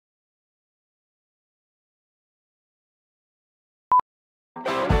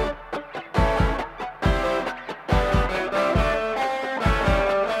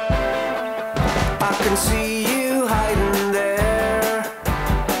can see you hiding there.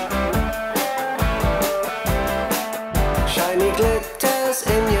 Shiny glitters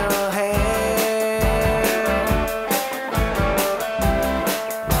in your hair.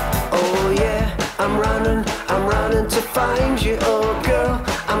 Oh yeah, I'm running to find you. Oh girl,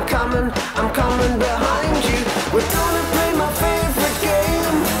 I'm coming behind you. We're gonna play my favorite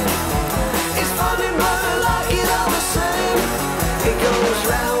game. It's funny but I like it all the same. It goes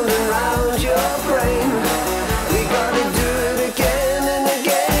round and round your brain. We gotta do it again and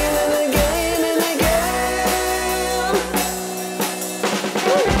again and again and again.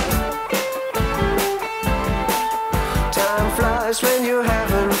 Time flies when you're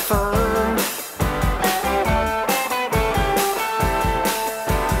having fun.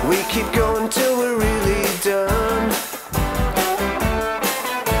 We keep going till we're really done.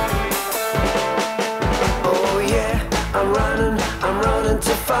 Oh yeah, I'm running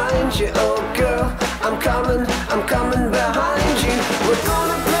to find you. Oh girl, I'm coming behind you. We're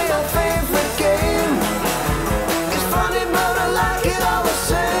gonna